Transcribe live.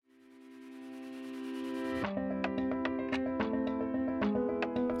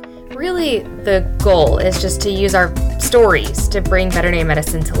Really, the goal is just to use our stories to bring veterinary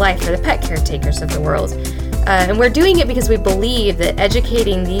medicine to life for the pet caretakers of the world. And we're doing it because we believe that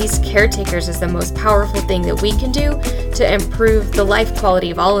educating these caretakers is the most powerful thing that we can do to improve the life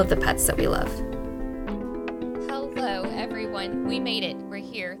quality of all of the pets that we love. Hello, everyone. We made it. We're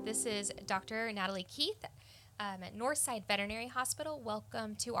here. This is Dr. Natalie Keith at Northside Veterinary Hospital.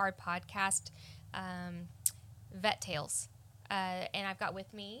 Welcome to our podcast, Vet Tales. And I've got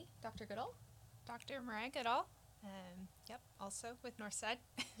with me Dr. Goodall. Dr. Mariah Goodall. Also with Northside.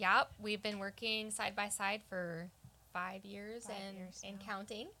 Yep, we've been working side by side for 5 years and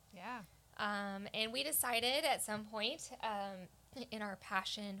counting. Yeah. And we decided at some point in our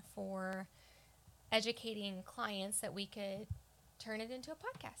passion for educating clients that we could turn it into a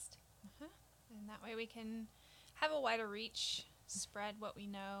podcast. And that way we can have a wider reach, spread what we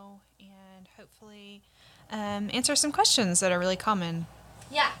know, and hopefully answer some questions that are really common.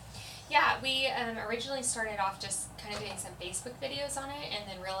 Yeah, we originally started off just kind of doing some Facebook videos on it and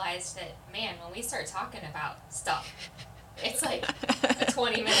then realized that, man, when we start talking about stuff, it's like a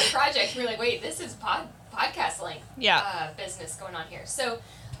 20-minute project. We're like, wait, this is podcast length business going on here. So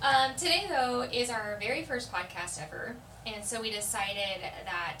today, though, is our very first podcast ever. And so we decided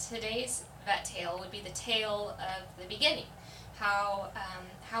that today's vet tale would be the tale of the beginning, how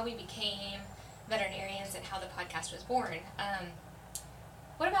we became veterinarians and how the podcast was born.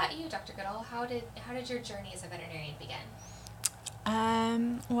 What about you, Dr. Goodall? How did your journey as a veterinarian begin?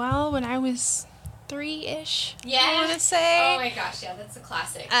 Well, when I was 3-ish, yeah. I want to say. Oh my gosh, yeah, that's a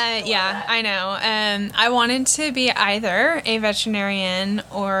classic. I know. I wanted to be either a veterinarian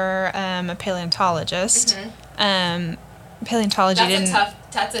or a paleontologist. Mm-hmm. Paleontology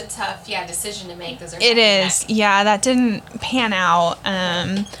That's a tough decision to make. Those are it is. Yeah, that didn't pan out.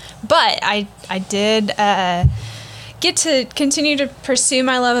 But I did get to continue to pursue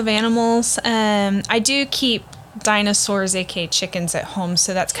my love of animals. I do keep dinosaurs, aka chickens, at home,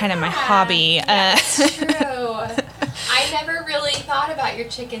 so that's kind of my hobby. That's true. I never really thought about your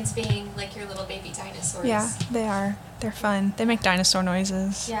chickens being like your little baby dinosaurs. Yeah, they are. They're fun. They make dinosaur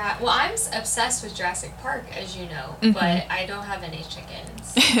noises. Yeah, well, I'm obsessed with Jurassic Park, as you know, mm-hmm. but I don't have any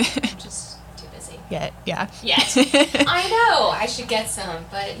chickens. I'm just too busy. Yet. I know. I should get some,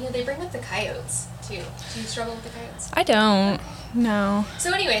 but they bring up the coyotes too. Do you struggle with the coyotes? I don't. Okay. No.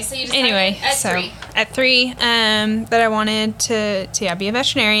 So anyway, so you decided at three, that I wanted to be a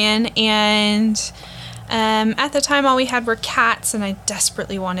veterinarian, and at the time all we had were cats, and I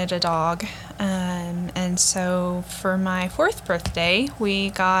desperately wanted a dog. And so for my 4th birthday,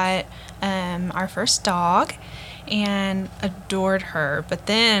 we got our first dog and adored her. But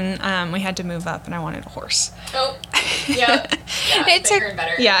then we had to move up, and I wanted a horse. Oh, yeah. It bigger and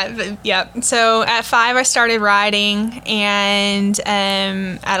better. Yeah. So at 5, I started riding, and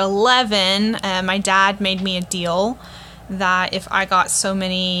at 11, my dad made me a deal that if I got so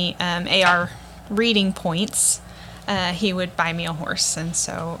many AR reading points, he would buy me a horse. And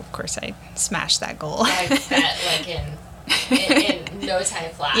so, of course, I smashed that goal. I bet, like in no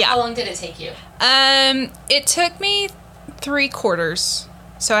time flat. Yeah. How long did it take you? It took me 3/4.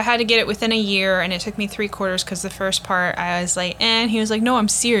 So I had to get it within a year, and it took me 3/4 because the first part I was like, and he was like, no, I'm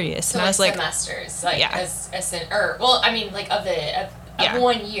serious. So and I was like, semesters, like of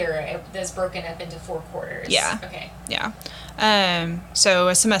 1 year, it was broken up into 4 quarters. Yeah. Okay. Yeah. So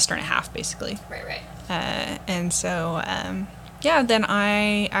a semester and a half, basically. Right. And so, then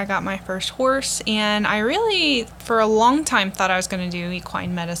I got my first horse, and I really, for a long time, thought I was going to do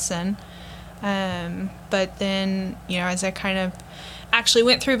equine medicine. But then, as I kind of actually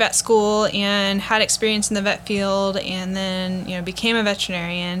went through vet school and had experience in the vet field, and then, became a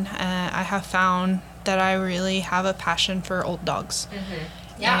veterinarian, I have found that I really have a passion for old dogs.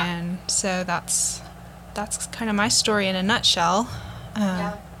 Mm-hmm. Yeah. And so that's kind of my story in a nutshell.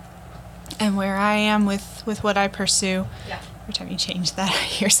 And where I am with what I pursue. Yeah. Every time you change that, I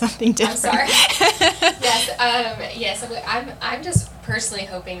hear something different. I'm sorry. Yes. I'm just personally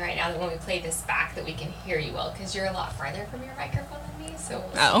hoping right now that when we play this back that we can hear you well, because you're a lot farther from your microphone than me. So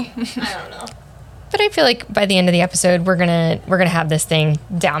we'll see. I don't know. But I feel like by the end of the episode, we're gonna have this thing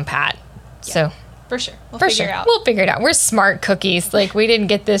down pat. Yeah. So for sure, we'll figure it out. We're smart cookies. Like, we didn't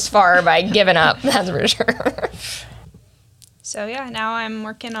get this far by giving up. That's for sure. So now I'm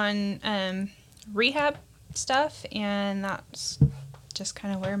working on rehab stuff, and that's just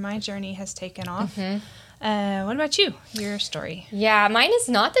kind of where my journey has taken off. Mm-hmm. What about you? Your story? Yeah, mine is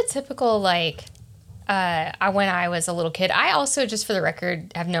not the typical, when I was a little kid. I also, just for the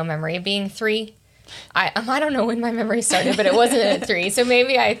record, have no memory of being 3. I don't know when my memory started, but it wasn't at 3. So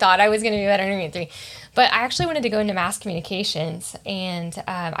maybe I thought I was going to be a veterinarian at 3. But I actually wanted to go into mass communications, and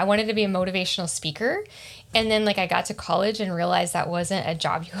I wanted to be a motivational speaker. And then, like, I got to college and realized that wasn't a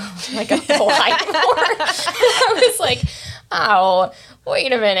job you, like, apply for. I was like, oh,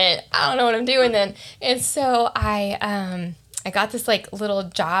 wait a minute. I don't know what I'm doing then. And so I got this, like, little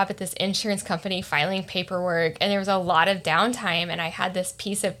job at this insurance company filing paperwork, and there was a lot of downtime, and I had this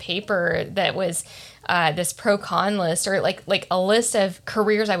piece of paper that was this pro-con list, or, like a list of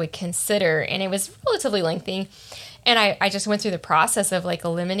careers I would consider, and it was relatively lengthy. And I just went through the process of, like,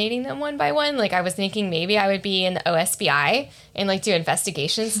 eliminating them one by one. Like, I was thinking maybe I would be in the OSBI and, like, do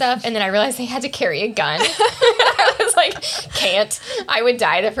investigation stuff. And then I realized I had to carry a gun. I was like, can't. I would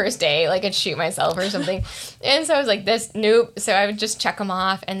die the first day. Like, I'd shoot myself or something. And so I was like, nope. So I would just check them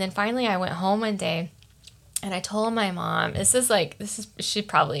off. And then finally I went home one day. And I told my mom, this is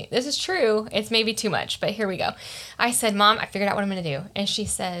true. It's maybe too much, but here we go. I said, Mom, I figured out what I'm going to do. And she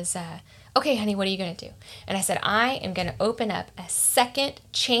says, okay, honey, what are you going to do? And I said, I am going to open up a second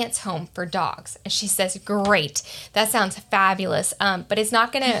chance home for dogs. And she says, great. That sounds fabulous. But it's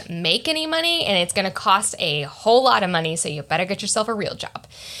not going to make any money, and it's going to cost a whole lot of money. So you better get yourself a real job.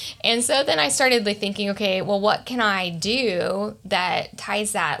 And so then I started, like, thinking, okay, well, what can I do that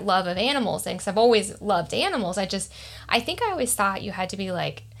ties that love of animals in? Because I've always loved animals. I think I always thought you had to be,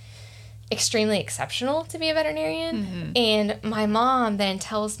 like, extremely exceptional to be a veterinarian. Mm-hmm. And my mom then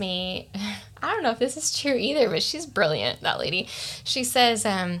tells me, I don't know if this is true either, but she's brilliant, that lady. She says,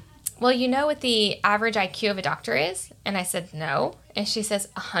 well, you know what the average IQ of a doctor is? And I said, no. And she says,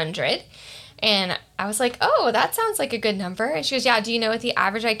 100. And I was like, oh, that sounds like a good number. And she goes, yeah, do you know what the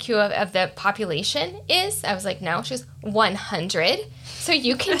average IQ of the population is? I was like, no. She goes, 100. So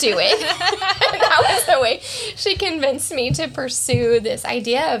you can do it. That was the way she convinced me to pursue this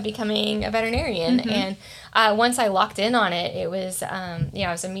idea of becoming a veterinarian. Mm-hmm. And once I locked in on it, it was, I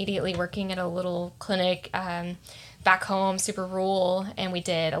was immediately working at a little clinic back home, super rural, and we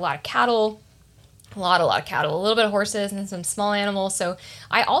did a lot of cattle. A lot of cattle, a little bit of horses, and some small animals. So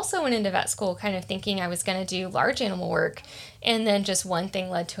I also went into vet school kind of thinking I was going to do large animal work. And then just one thing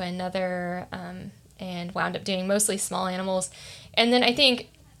led to another, and wound up doing mostly small animals. And then I think,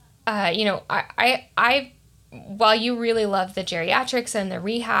 I while you really love the geriatrics and the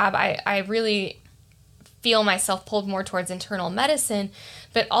rehab, I really feel myself pulled more towards internal medicine,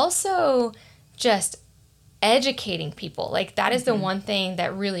 but also just educating people. Like, that is the one thing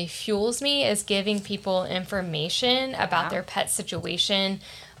that really fuels me, is giving people information about their pet situation,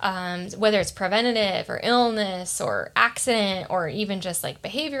 whether it's preventative or illness or accident or even just, like,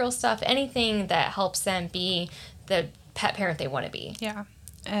 behavioral stuff, anything that helps them be the pet parent they want to be. Yeah.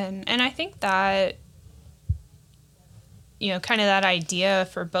 And I think that, kind of that idea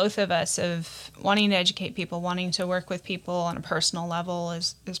for both of us of wanting to educate people, wanting to work with people on a personal level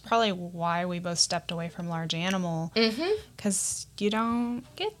is probably why we both stepped away from large animal. Because you don't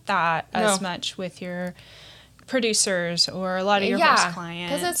get that as much with your producers or a lot of your horse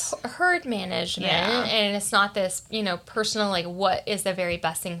clients. Because it's herd management, and it's not this, personal, like, what is the very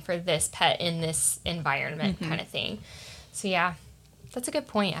best thing for this pet in this environment kind of thing. So, yeah, that's a good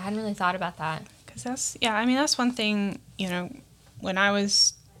point. I hadn't really thought about that. Because that's one thing, when I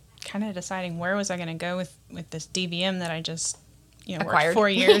was kind of deciding where was I going to go with this DVM that I just, acquired. Worked 4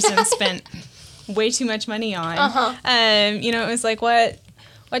 years and spent way too much money on. It was like, what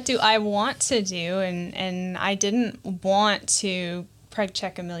do I want to do? And I didn't want to preg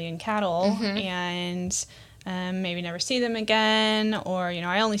check 1 million cattle and maybe never see them again, or,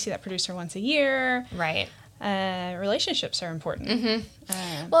 I only see that producer once a year. Right. Relationships are important.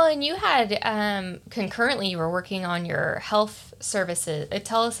 Well, and you had, concurrently, you were working on your health services.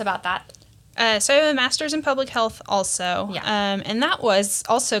 Tell us about that. So I have a master's in public health also. Yeah. And that was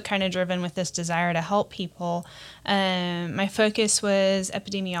also kind of driven with this desire to help people. My focus was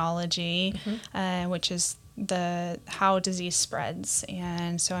epidemiology, which is how disease spreads.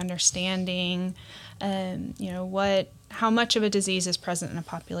 And so understanding, how much of a disease is present in a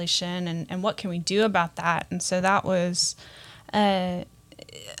population and what can we do about that. And so that was kind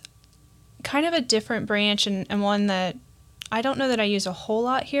of a different branch and one that I don't know that I use a whole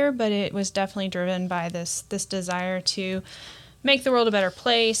lot here, but it was definitely driven by this desire to make the world a better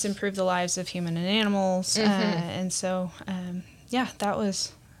place, improve the lives of human and animals. And so, that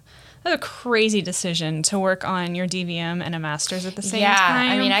was a crazy decision to work on your DVM and a master's at the same time.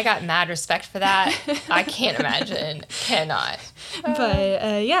 Yeah, I mean, I got mad respect for that. I can't imagine. Cannot.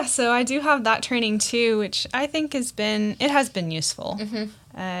 But, so I do have that training too, which I think has been useful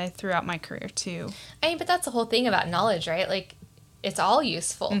throughout my career too. I mean, but that's the whole thing about knowledge, right? Like, it's all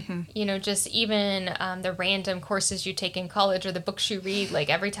useful. Mm-hmm. You know, just even the random courses you take in college or the books you read, like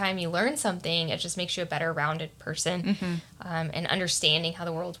every time you learn something, it just makes you a better rounded person, Mm-hmm. And understanding how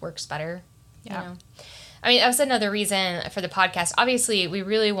the world works better. Yeah. You know? I mean, that was another reason for the podcast. Obviously, we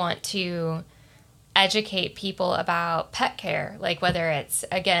really want to educate people about pet care, like whether it's,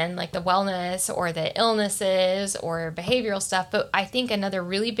 again, like the wellness or the illnesses or behavioral stuff. But I think another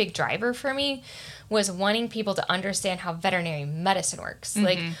really big driver for me was wanting people to understand how veterinary medicine works. Mm-hmm.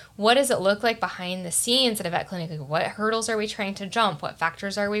 Like, what does it look like behind the scenes at a vet clinic? Like, what hurdles are we trying to jump? What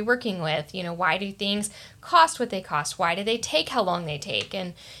factors are we working with? You know, why do things cost what they cost? Why do they take how long they take?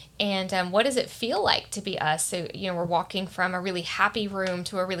 And what does it feel like to be us? So, you know, we're walking from a really happy room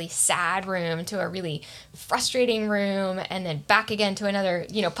to a really sad room to a really frustrating room and then back again to another,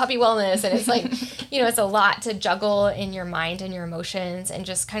 you know, puppy wellness. And it's like, you know, it's a lot to juggle in your mind and your emotions, and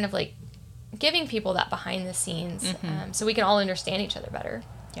just kind of like giving people that behind the scenes, so we can all understand each other better.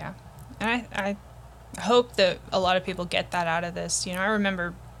 Yeah. And I hope that a lot of people get that out of this. You know, I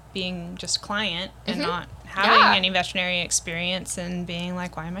remember being just a client and not having any veterinary experience and being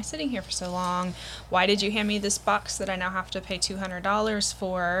like, why am I sitting here for so long? Why did you hand me this box that I now have to pay $200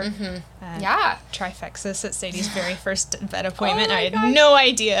 for? Trifexis at Sadie's very first vet appointment. I had no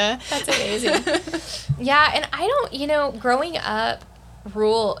idea. That's amazing. Yeah, and I don't, you know, growing up in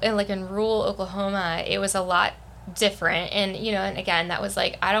rural Oklahoma, it was a lot different. And, you know, and again, that was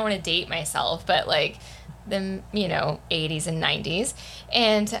like, I don't want to date myself, but like the, you know, 80s and 90s.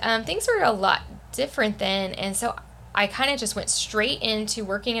 And things were a lot different then. And so I kind of just went straight into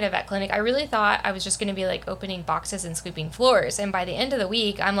working at a vet clinic. I really thought I was just going to be like opening boxes and sweeping floors. And by the end of the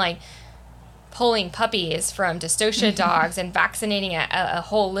week, I'm like pulling puppies from dystocia dogs and vaccinating a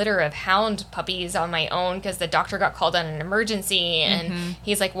whole litter of hound puppies on my own because the doctor got called on an emergency, and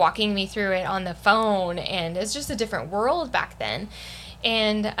he's like walking me through it on the phone, and it's just a different world back then.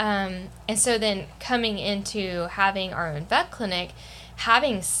 And so then coming into having our own vet clinic,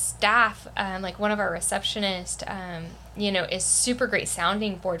 having staff, like one of our receptionists, you know, is super great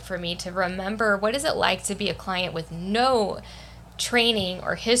sounding board for me to remember what is it like to be a client with no training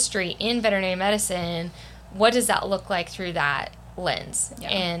or history in veterinary medicine. What does that look like through that lens?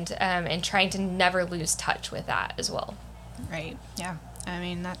 And trying to never lose touch with that as well. Right. Yeah. I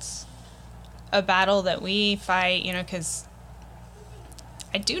mean, that's a battle that we fight, you know, because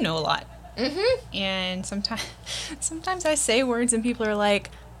I do know a lot. And sometimes I say words and people are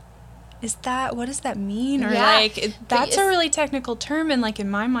like, what does that mean? Or that's a really technical term. And like in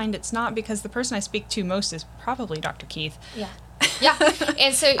my mind, it's not, because the person I speak to most is probably Dr. Keith. Yeah,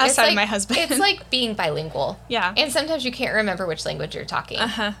 and so outside it's like, of my husband, it's like being bilingual. Yeah, and sometimes you can't remember which language you're talking.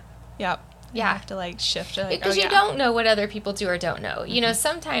 Yep. Yeah, you have to like shift it, because you don't know what other people do or don't know. You know,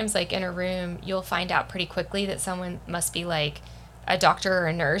 sometimes like in a room, you'll find out pretty quickly that someone must be like a doctor or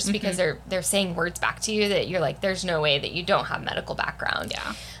a nurse because they're saying words back to you that you're like, there's no way that you don't have medical background.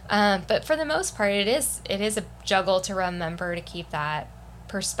 Yeah. But for the most part, it is a juggle to remember to keep that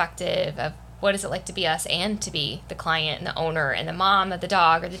perspective of what is it like to be us and to be the client and the owner and the mom of the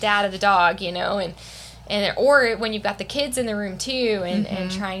dog or the dad of the dog, you know, and or when you've got the kids in the room too,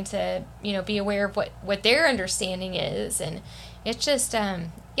 and trying to, you know, be aware of what their understanding is. And it's just,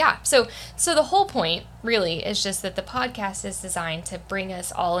 so the whole point really is just that the podcast is designed to bring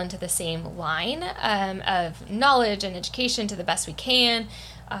us all into the same line of knowledge and education to the best we can,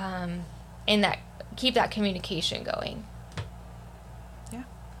 and that keep that communication going. Yeah.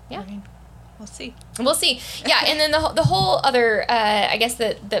 I mean, We'll see. Yeah, and then the whole other, I guess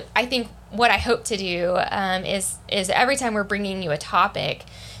the I think what I hope to do is every time we're bringing you a topic,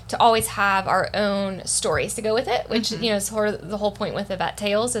 to always have our own stories to go with it, which, you know, is sort of the whole point with the Vet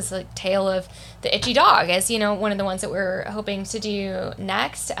Tales, is the tale of the itchy dog, as, you know, one of the ones that we're hoping to do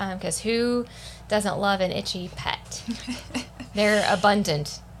next, because who doesn't love an itchy pet? They're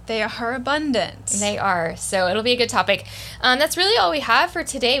abundant. They are abundant. They are. So it'll be a good topic. That's really all we have for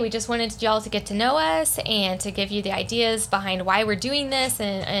today. We just wanted y'all to get to know us and to give you the ideas behind why we're doing this,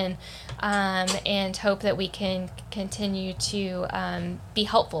 and hope that we can continue to be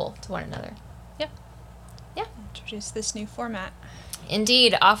helpful to one another. Yeah. Introduce this new format.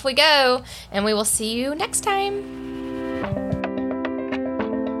 Indeed. Off we go. And we will see you next time.